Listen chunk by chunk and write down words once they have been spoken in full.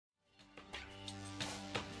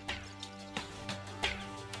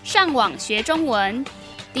上网学中文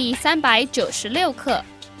第396课。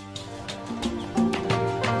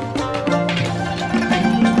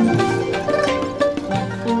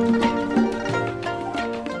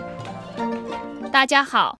大家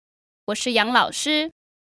好，我是杨老师。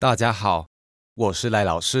大家好，我是赖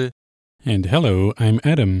老师。And hello, I'm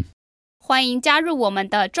Adam. 欢迎加入我们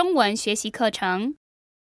的中文学习课程。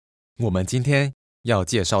我们今天要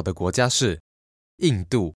介绍的国家是印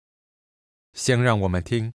度。先让我们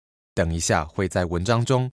听，等一下会在文章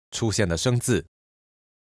中出现的生字。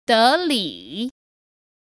德里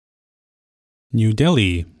New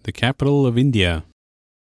Delhi, the capital of India.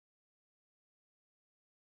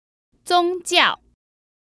 宗教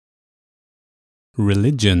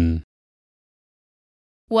Religion.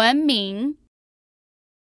 文明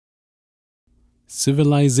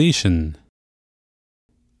Civilization.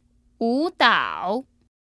 舞蹈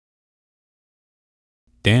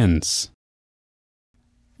Dance.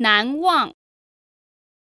 难忘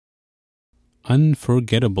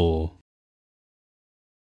Unforgettable.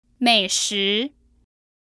 美食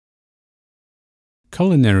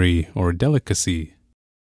Culinary or delicacy.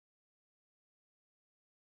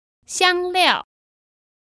 香料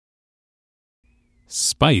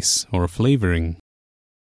Spice or flavoring.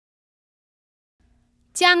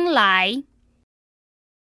 将来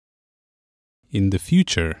In the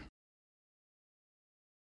future.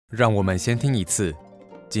 让我们先听一次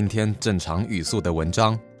今天正常语速的文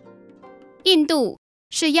章。印度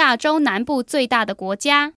是亚洲南部最大的国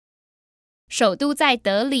家，首都在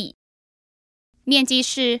德里，面积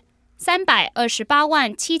是328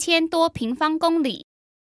万7千多平方公里，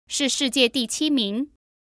是世界第7名。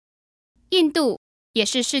印度也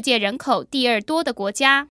是世界人口第2多的国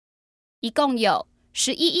家，一共有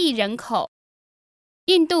11亿人口。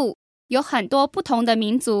印度有很多不同的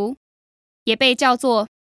民族，也被叫做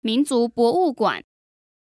民族博物馆。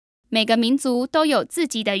每个民族都有自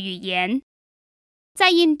己的语言。在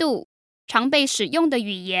印度，常被使用的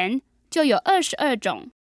语言就有22种，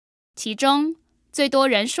其中最多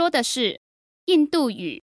人说的是印度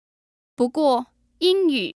语。不过，英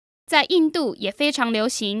语在印度也非常流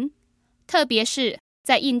行，特别是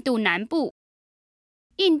在印度南部。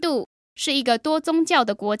印度是一个多宗教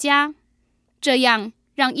的国家，这样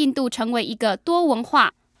让印度成为一个多文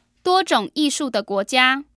化、多种艺术的国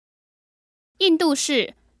家。印度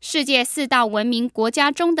是世界4大文明国家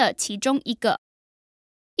中的其中一个。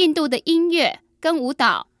印度的音乐跟舞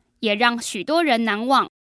蹈也让许多人难忘，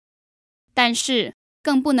但是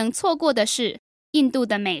更不能错过的是印度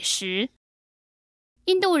的美食。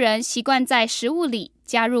印度人习惯在食物里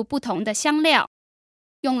加入不同的香料，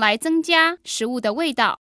用来增加食物的味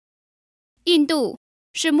道。印度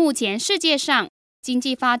是目前世界上经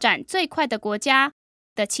济发展最快的国家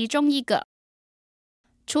的其中一个。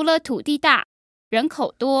除了土地大、人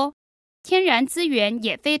口多，天然资源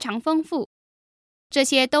也非常丰富，这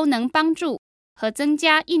些都能帮助和增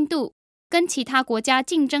加印度跟其他国家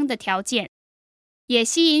竞争的条件，也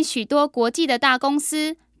吸引许多国际的大公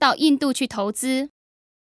司到印度去投资。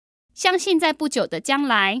相信在不久的将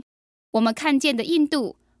来，我们看见的印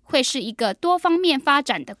度会是一个多方面发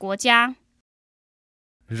展的国家。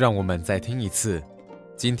让我们再听一次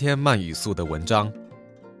今天慢语速的文章。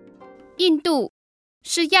印度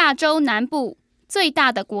是亚洲南部最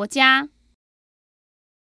大的国家。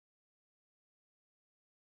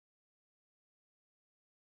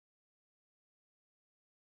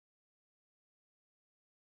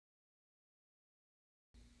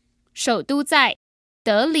首都在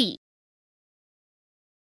德里，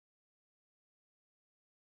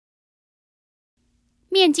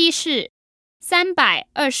面积是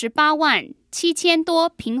328万7千多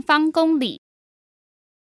平方公里。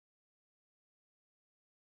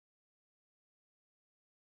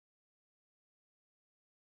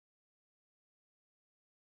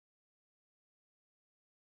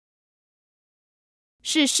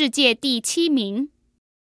是世界第7名。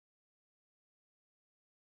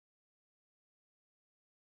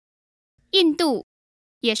印度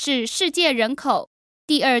也是世界人口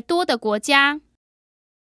第2多的国家。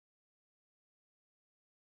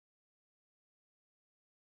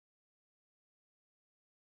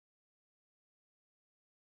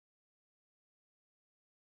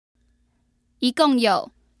一共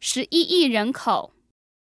有11亿人口。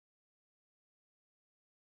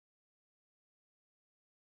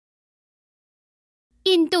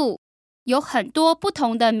印度有很多不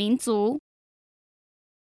同的民族。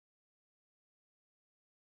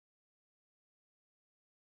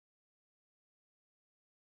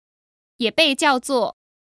也被叫做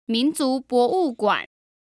民族博物馆。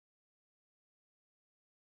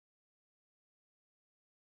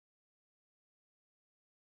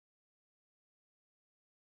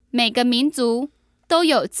每个民族都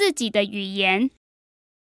有自己的语言。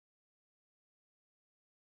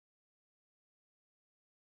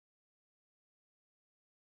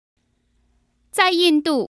在印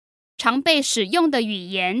度，常被使用的语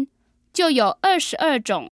言就有22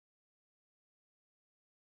种。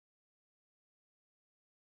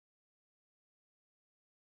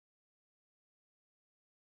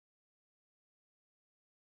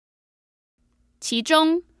其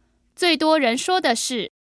中最多人说的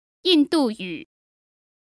是印度语。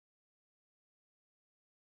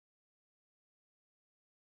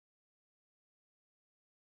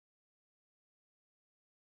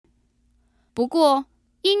不过，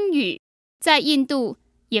英语在印度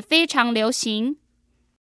也非常流行。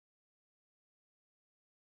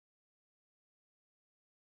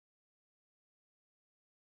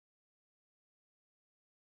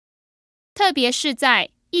特别是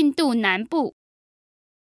在印度南部。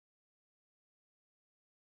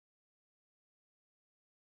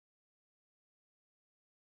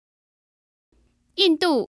印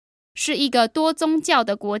度是一个多宗教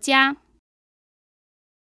的国家。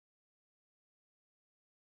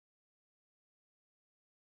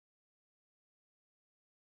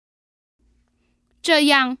这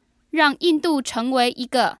样让印度成为一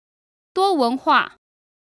个多文化、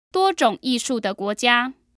多种艺术的国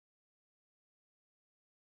家。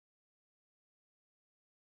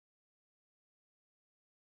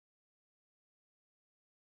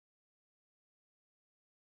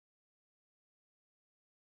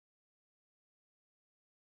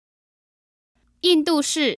印度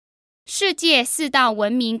是世界4大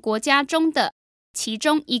文明国家中的其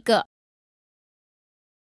中一个。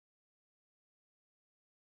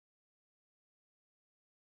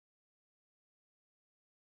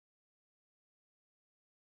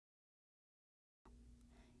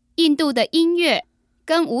印度的音乐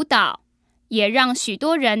跟舞蹈也让许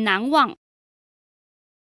多人难忘。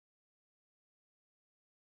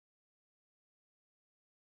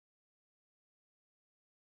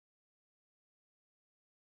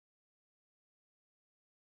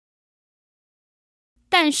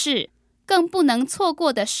但是，更不能错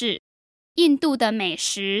过的是印度的美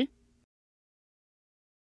食。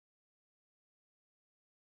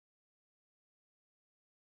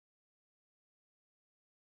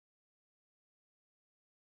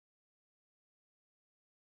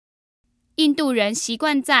印度人习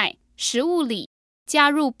惯在食物里加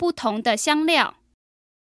入不同的香料。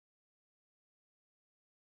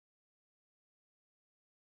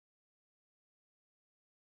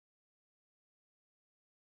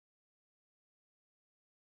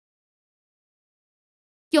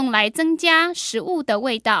用来增加食物的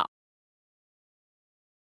味道。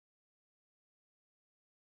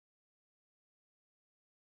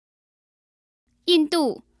印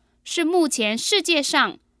度是目前世界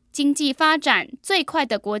上经济发展最快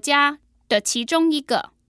的国家的其中一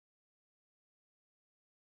个。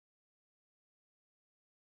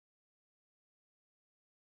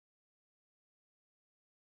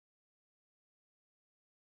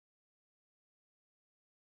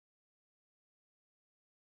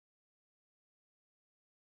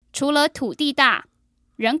除了土地大、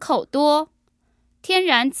人口多，天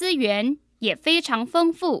然资源也非常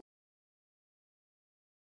丰富。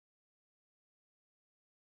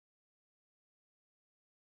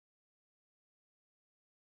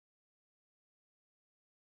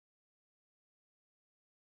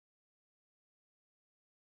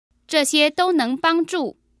这些都能帮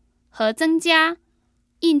助和增加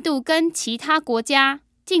印度跟其他国家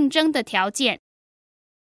竞争的条件。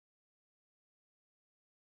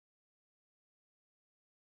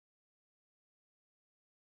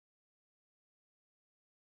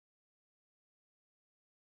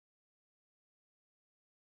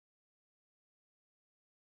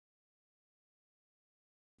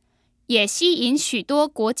也吸引许多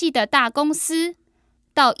国际的大公司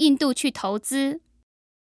到印度去投资。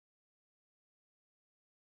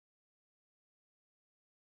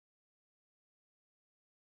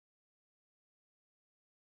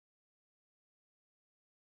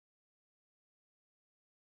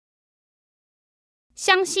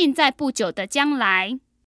相信在不久的将来，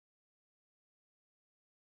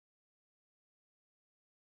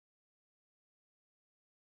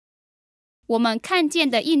我们看见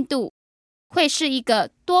的印度会是一个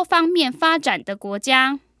多方面发展的国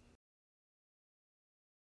家。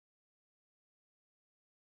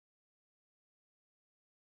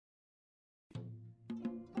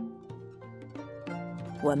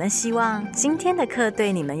我们希望今天的课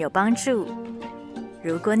对你们有帮助。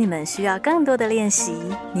如果你们需要更多的练习，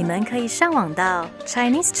你们可以上网到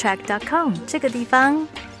ChineseTrack.com 这个地方。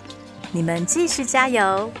你们继续加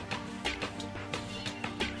油！